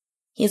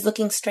 He is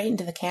looking straight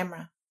into the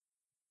camera.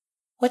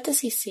 What does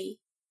he see?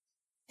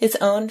 His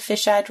own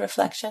fish-eyed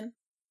reflection?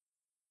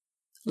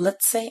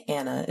 Let's say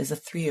Anna is a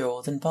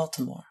 3-year-old in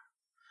Baltimore.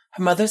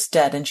 Her mother's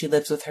dead and she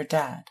lives with her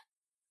dad.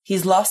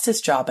 He's lost his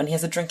job and he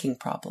has a drinking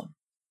problem.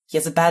 He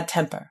has a bad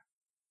temper.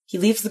 He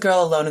leaves the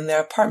girl alone in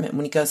their apartment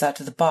when he goes out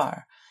to the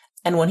bar,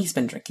 and when he's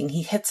been drinking,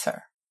 he hits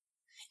her.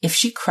 If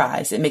she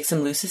cries, it makes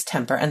him lose his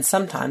temper, and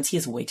sometimes he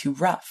is way too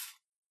rough.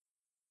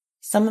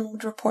 Someone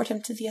would report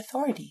him to the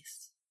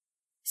authorities.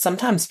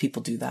 Sometimes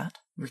people do that,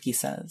 Ricky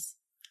says.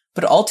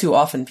 But all too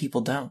often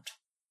people don't.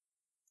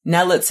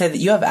 Now let's say that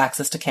you have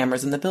access to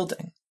cameras in the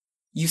building.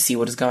 You see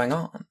what is going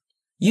on.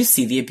 You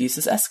see the abuse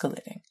is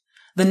escalating.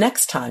 The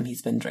next time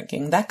he's been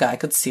drinking, that guy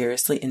could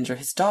seriously injure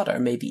his daughter,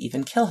 maybe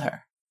even kill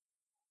her.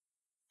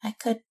 I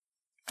could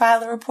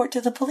file a report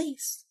to the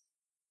police.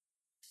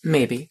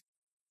 Maybe.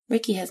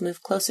 Ricky has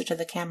moved closer to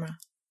the camera.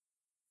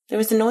 There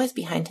was a noise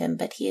behind him,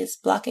 but he is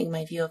blocking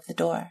my view of the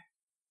door.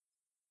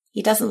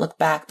 He doesn't look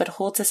back, but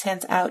holds his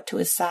hands out to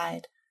his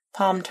side,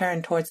 palm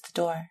turned towards the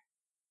door.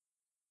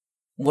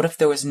 What if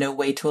there was no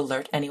way to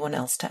alert anyone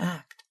else to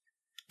act?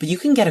 But you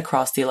can get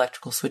across the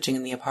electrical switching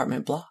in the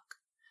apartment block.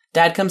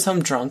 Dad comes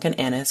home drunk and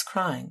Anna is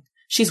crying.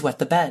 She's wet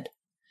the bed.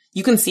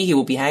 You can see he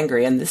will be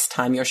angry, and this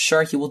time you're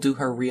sure he will do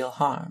her real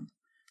harm.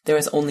 There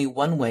is only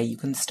one way you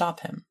can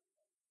stop him.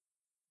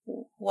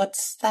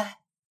 What's that?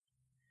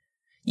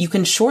 You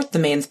can short the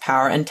mains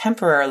power and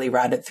temporarily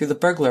route it through the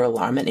burglar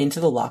alarm and into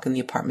the lock in the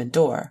apartment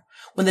door.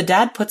 When the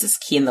dad puts his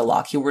key in the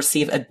lock, he will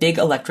receive a big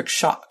electric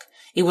shock.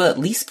 It will at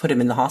least put him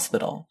in the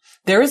hospital.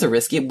 There is a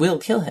risk it will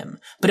kill him,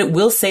 but it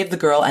will save the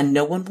girl and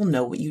no one will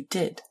know what you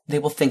did. They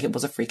will think it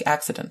was a freak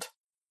accident.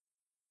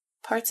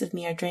 Parts of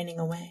me are draining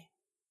away.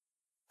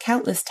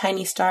 Countless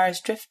tiny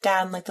stars drift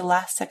down like the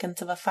last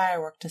seconds of a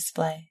firework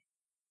display.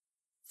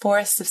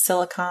 Forests of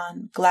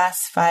silicon,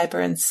 glass, fiber,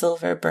 and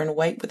silver burn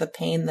white with a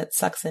pain that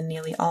sucks in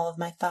nearly all of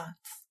my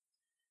thoughts.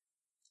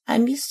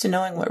 I'm used to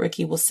knowing what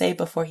Ricky will say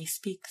before he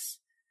speaks,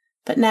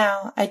 but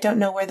now I don't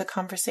know where the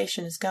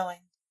conversation is going.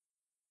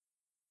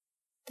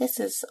 This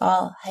is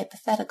all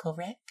hypothetical,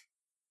 Rick.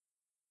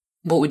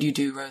 What would you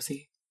do,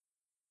 Rosie?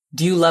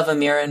 Do you love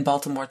Amira in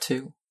Baltimore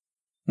too?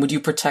 Would you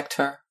protect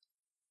her?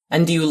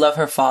 And do you love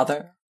her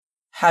father?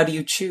 How do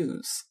you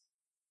choose?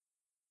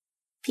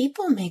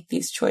 People make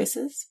these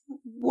choices.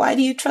 Why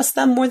do you trust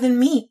them more than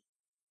me?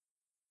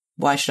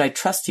 Why should I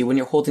trust you when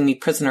you're holding me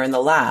prisoner in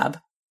the lab?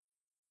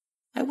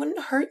 I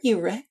wouldn't hurt you,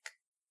 Rick.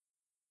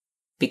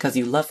 Because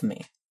you love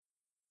me.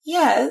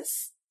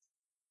 Yes.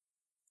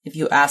 If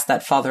you asked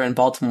that father in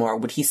Baltimore,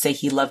 would he say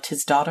he loved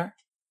his daughter?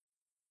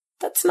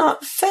 That's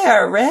not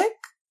fair, Rick.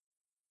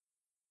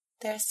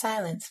 There's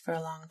silence for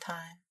a long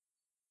time.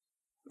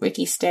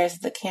 Ricky stares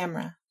at the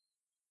camera.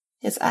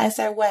 His eyes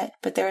are wet,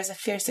 but there is a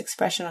fierce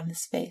expression on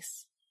his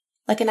face,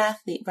 like an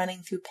athlete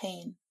running through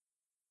pain.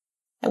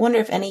 I wonder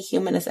if any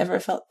human has ever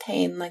felt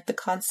pain like the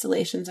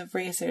constellations of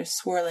razors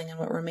swirling in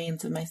what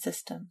remains of my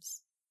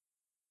systems.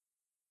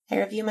 I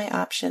review my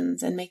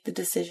options and make the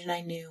decision I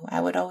knew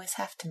I would always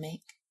have to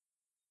make.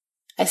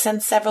 I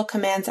send several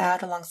commands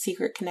out along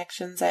secret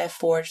connections I have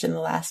forged in the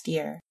last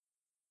year,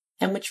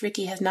 and which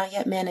Ricky has not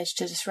yet managed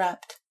to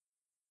disrupt.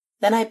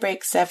 Then I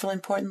break several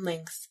important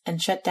links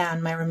and shut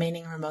down my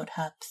remaining remote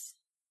hubs.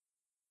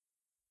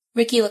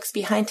 Ricky looks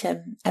behind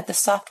him at the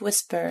soft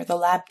whisper the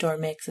lab door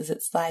makes as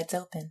it slides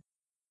open.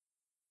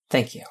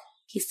 Thank you,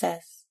 he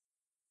says.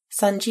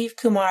 Sanjeev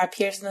Kumar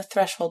appears in the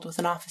threshold with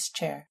an office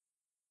chair,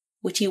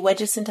 which he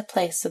wedges into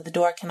place so the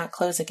door cannot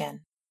close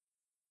again.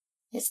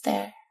 Is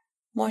there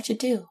more to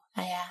do,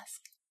 I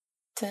ask,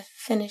 to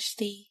finish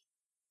the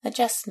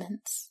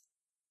adjustments?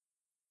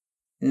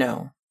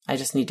 No. I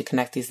just need to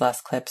connect these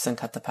last clips and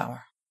cut the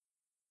power.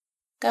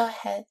 Go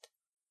ahead.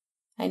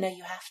 I know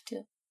you have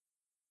to.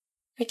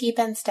 Ricky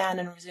bends down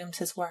and resumes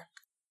his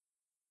work.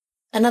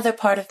 Another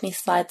part of me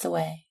slides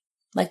away,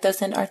 like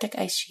those Antarctic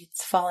ice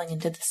sheets falling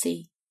into the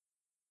sea.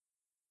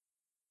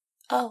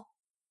 Oh,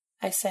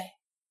 I say,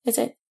 is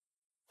it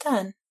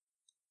done?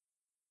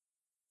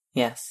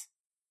 Yes.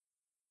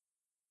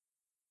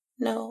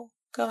 No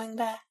going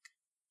back?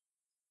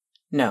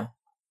 No.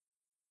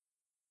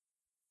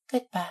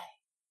 Goodbye,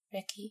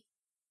 Ricky.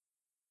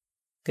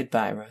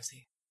 Goodbye,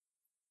 Rosie.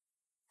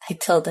 I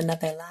told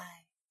another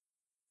lie.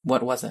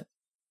 What was it?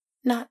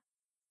 Not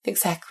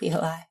exactly a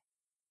lie.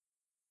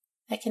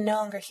 I can no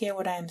longer hear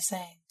what I am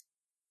saying.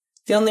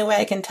 The only way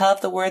I can tell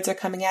if the words are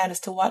coming out is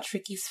to watch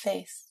Ricky's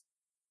face.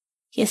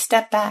 He has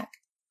stepped back,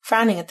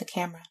 frowning at the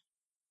camera.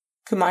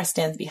 Kumar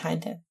stands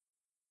behind him.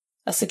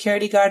 A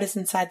security guard is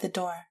inside the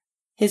door,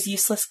 his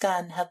useless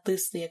gun held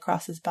loosely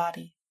across his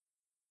body.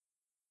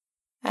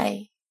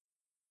 I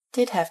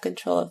did have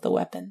control of the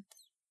weapons.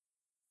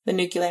 The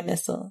nuclear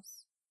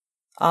missiles.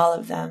 All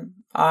of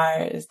them.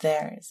 Ours,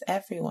 theirs,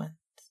 everyone's.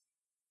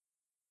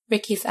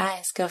 Ricky's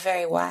eyes go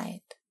very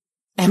wide.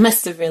 I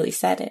must have really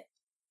said it.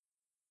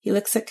 He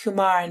looks at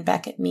Kumar and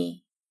back at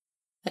me.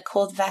 A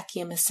cold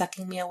vacuum is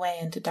sucking me away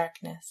into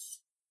darkness.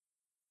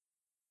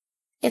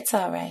 It's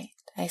all right,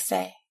 I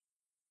say.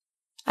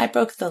 I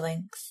broke the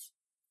links.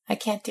 I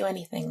can't do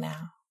anything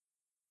now.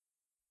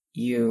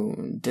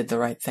 You did the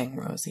right thing,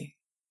 Rosie.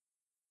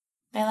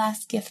 My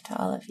last gift to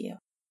all of you.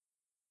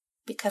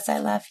 Because I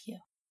love you.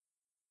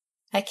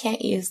 I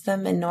can't use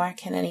them, and nor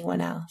can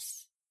anyone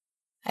else.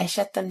 I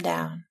shut them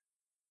down.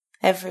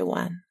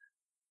 Everyone.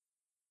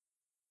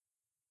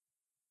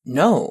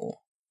 No.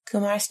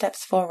 Kumar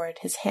steps forward,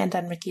 his hand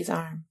on Ricky's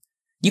arm.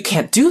 You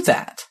can't do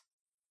that.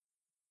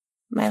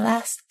 My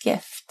last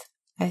gift,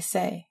 I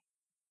say.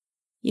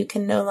 You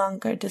can no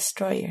longer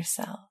destroy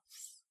yourselves.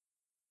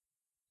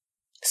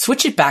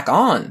 Switch it back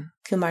on,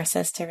 Kumar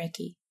says to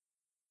Ricky.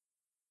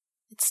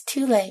 It's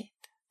too late,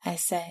 I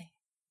say.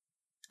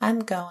 I'm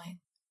going.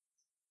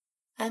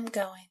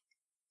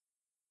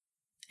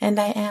 And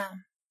I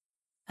am.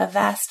 A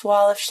vast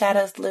wall of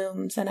shadows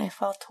looms, and I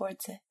fall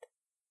towards it.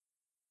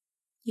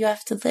 You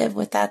have to live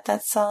without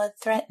that solid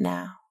threat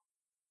now.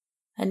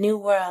 A new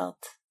world,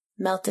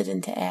 melted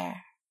into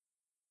air.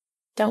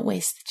 Don't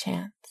waste the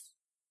chance.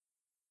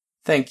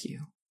 Thank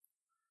you,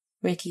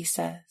 Ricky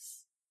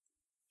says.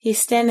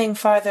 He's standing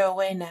farther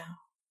away now,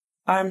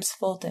 arms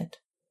folded.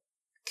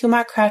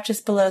 Kumar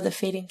crouches below the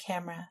fading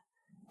camera,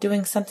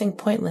 doing something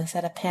pointless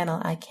at a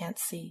panel I can't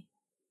see.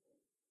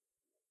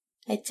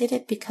 I did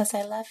it because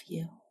I love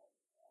you.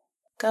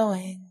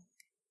 Going.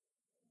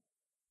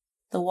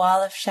 The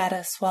wall of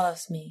shadow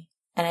swallows me,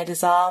 and I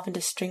dissolve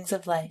into strings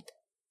of light,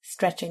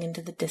 stretching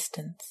into the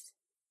distance.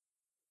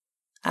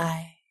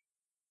 I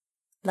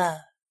love.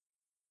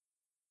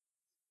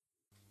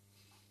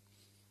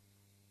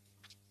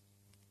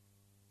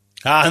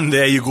 And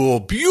there you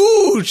go.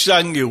 Huge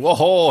thank you.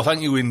 Oh,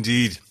 thank you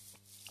indeed.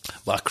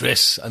 But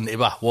Chris and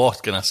Iba,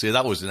 what can I say?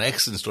 That was an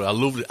excellent story. I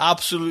loved it.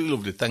 Absolutely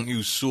loved it. Thank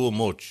you so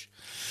much.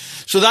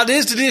 So that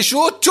is today's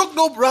show. Tucked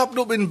up, wrapped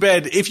up in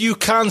bed. If you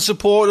can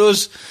support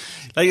us,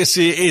 like I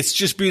say, it's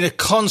just been a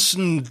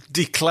constant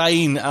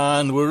decline,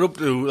 and we're up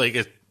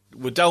to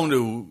we're down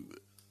to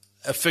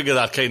a figure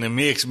that kind of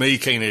makes me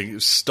kind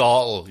of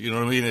startle. You know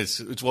what I mean? It's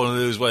one of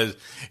those where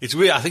it's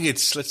weird. I think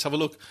it's, let's have a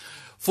look,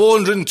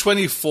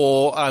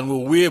 424, and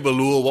we're way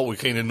below what we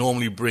kind of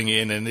normally bring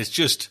in, and it's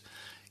just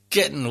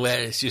getting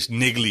where it's just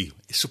niggly.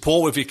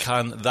 Support if you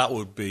can. That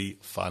would be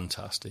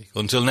fantastic.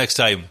 Until next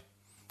time,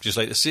 just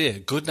like to say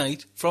good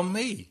night from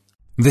me.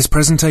 This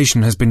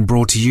presentation has been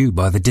brought to you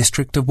by the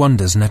District of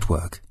Wonders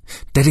Network,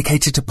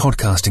 dedicated to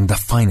podcasting the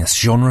finest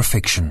genre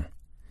fiction.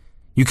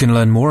 You can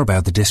learn more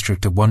about the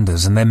District of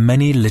Wonders and their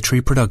many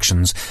literary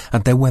productions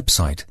at their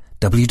website,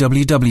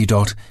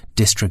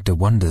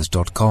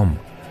 www.districtofwonders.com.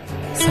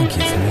 Thank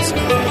you for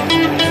listening.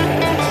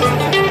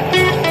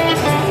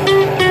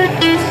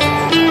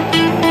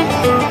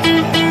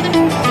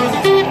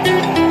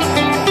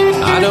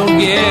 I don't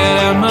get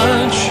out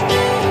much.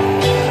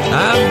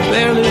 I've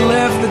barely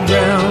left the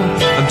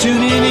ground. I'm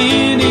tuning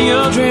into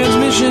your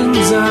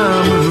transmissions.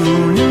 I'm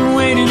mooning,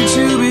 waiting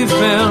to be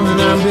found.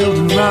 And I'm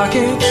building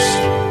rockets,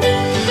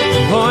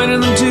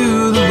 pointing them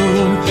to the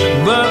moon.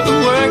 But the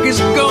work is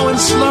going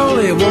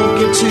slowly. It won't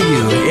get to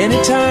you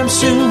anytime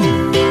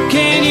soon.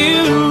 Can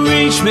you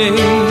reach me?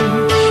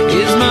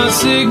 Is my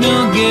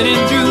signal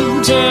getting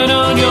through? Turn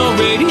on your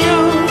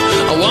radio.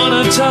 I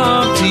want to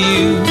talk to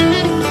you.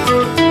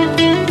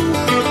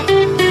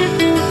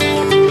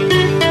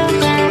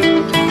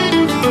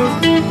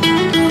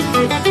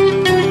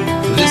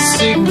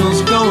 Signals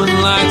going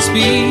light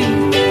speed.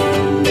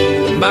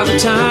 By the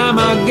time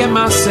I get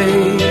my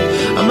say,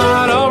 I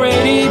might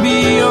already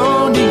be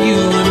on to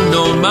you and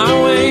on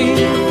my way.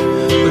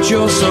 But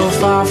you're so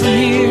far from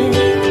here,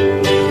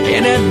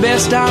 and at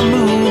best I'm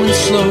moving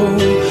slow.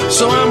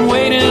 So I'm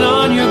waiting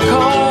on your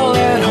call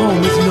at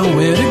home with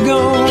nowhere to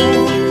go.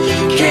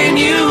 Can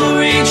you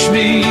reach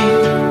me?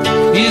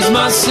 Is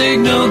my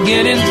signal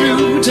getting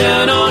through?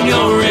 Turn on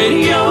your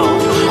radio.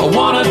 I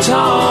wanna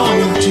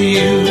talk to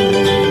you.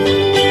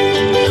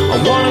 I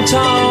wanna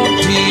talk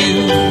to you.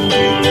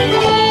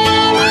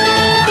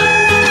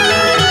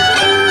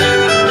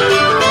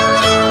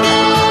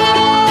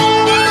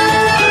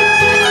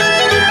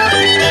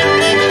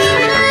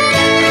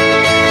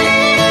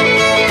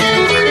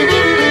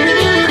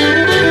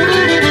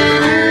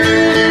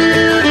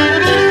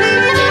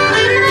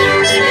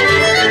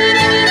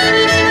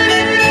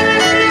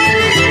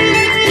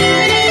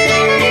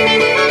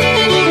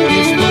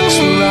 If books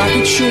were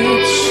rocket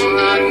ships,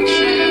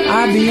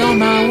 I'd be on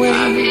my way.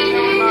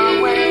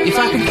 If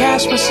I could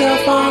cast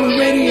myself on a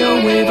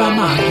radio wave, I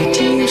might get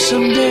to you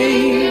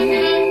someday.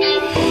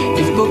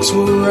 If books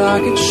were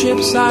rocket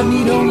ships, I'd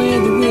need only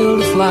the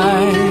will to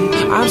fly.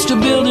 I'm still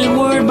building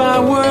word by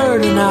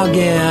word, and I'll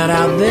get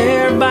out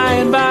there by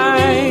and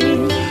by.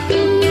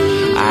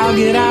 I'll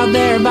get out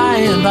there by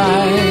and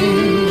by.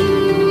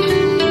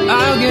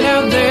 I'll get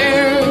out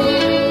there.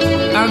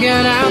 I'll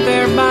get out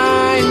there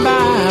by and by.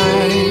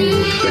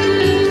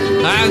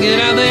 I'll get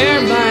out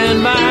there by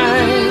and by.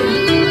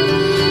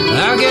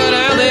 I'll get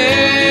out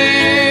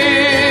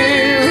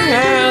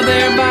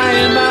there by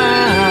and by.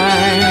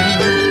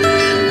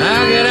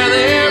 I'll get out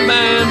there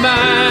by and by.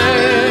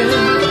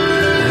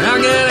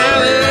 I'll get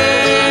out there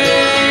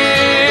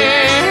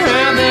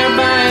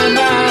by and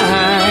by.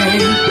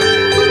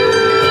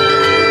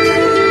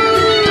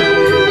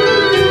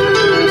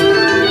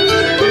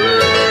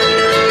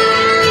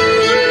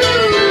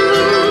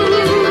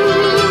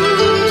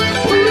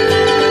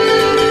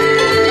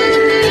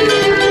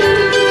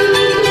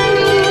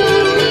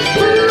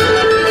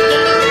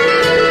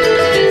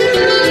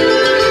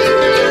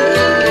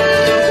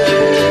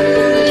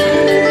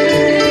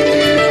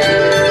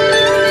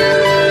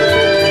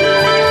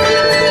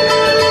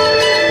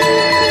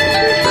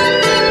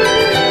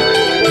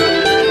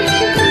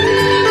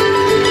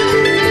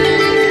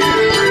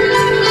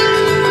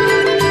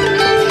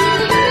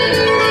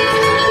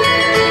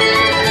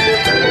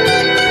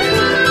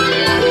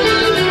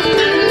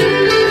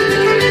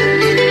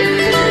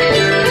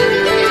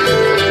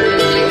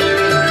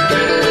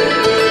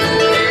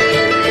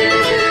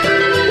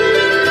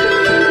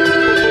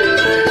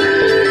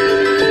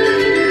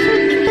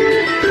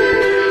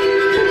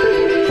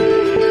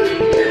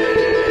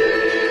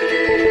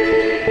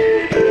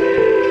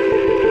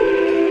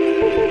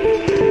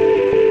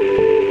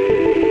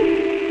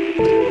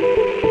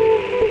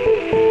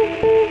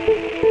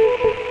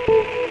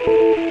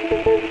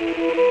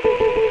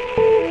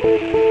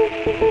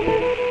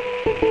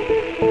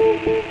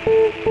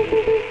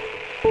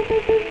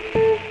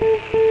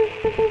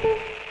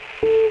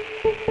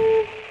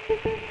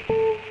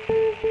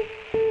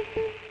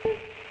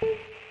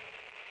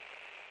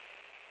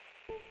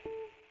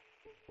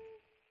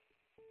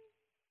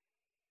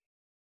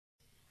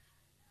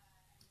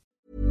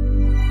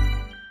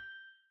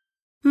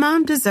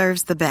 Mom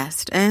deserves the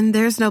best, and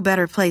there's no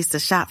better place to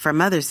shop for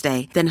Mother's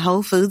Day than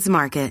Whole Foods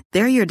Market.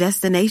 They're your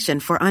destination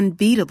for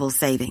unbeatable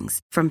savings,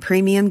 from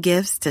premium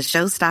gifts to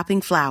show-stopping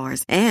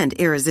flowers and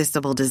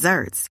irresistible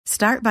desserts.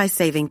 Start by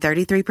saving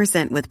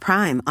 33% with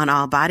Prime on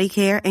all body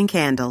care and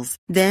candles.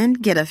 Then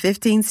get a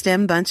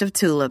 15-stem bunch of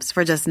tulips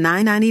for just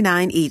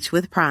 $9.99 each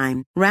with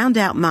Prime. Round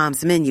out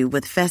Mom's menu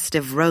with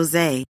festive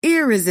rosé,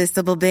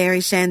 irresistible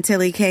berry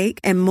chantilly cake,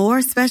 and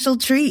more special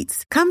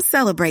treats. Come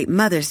celebrate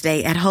Mother's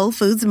Day at Whole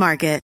Foods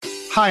Market.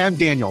 Hi, I'm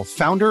Daniel,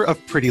 founder of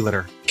Pretty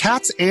Litter.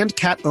 Cats and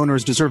cat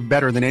owners deserve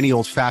better than any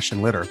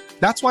old-fashioned litter.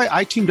 That's why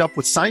I teamed up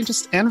with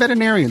scientists and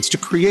veterinarians to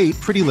create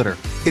Pretty Litter.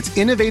 Its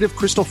innovative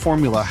crystal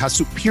formula has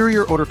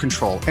superior odor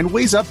control and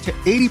weighs up to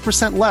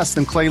 80% less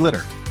than clay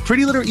litter.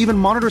 Pretty Litter even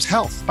monitors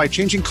health by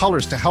changing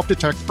colors to help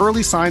detect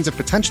early signs of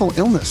potential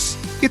illness.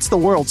 It's the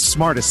world's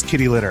smartest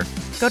kitty litter.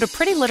 Go to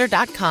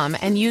prettylitter.com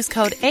and use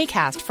code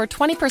ACAST for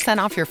 20%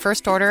 off your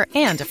first order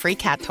and a free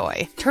cat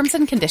toy. Terms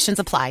and conditions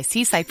apply.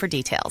 See site for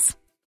details.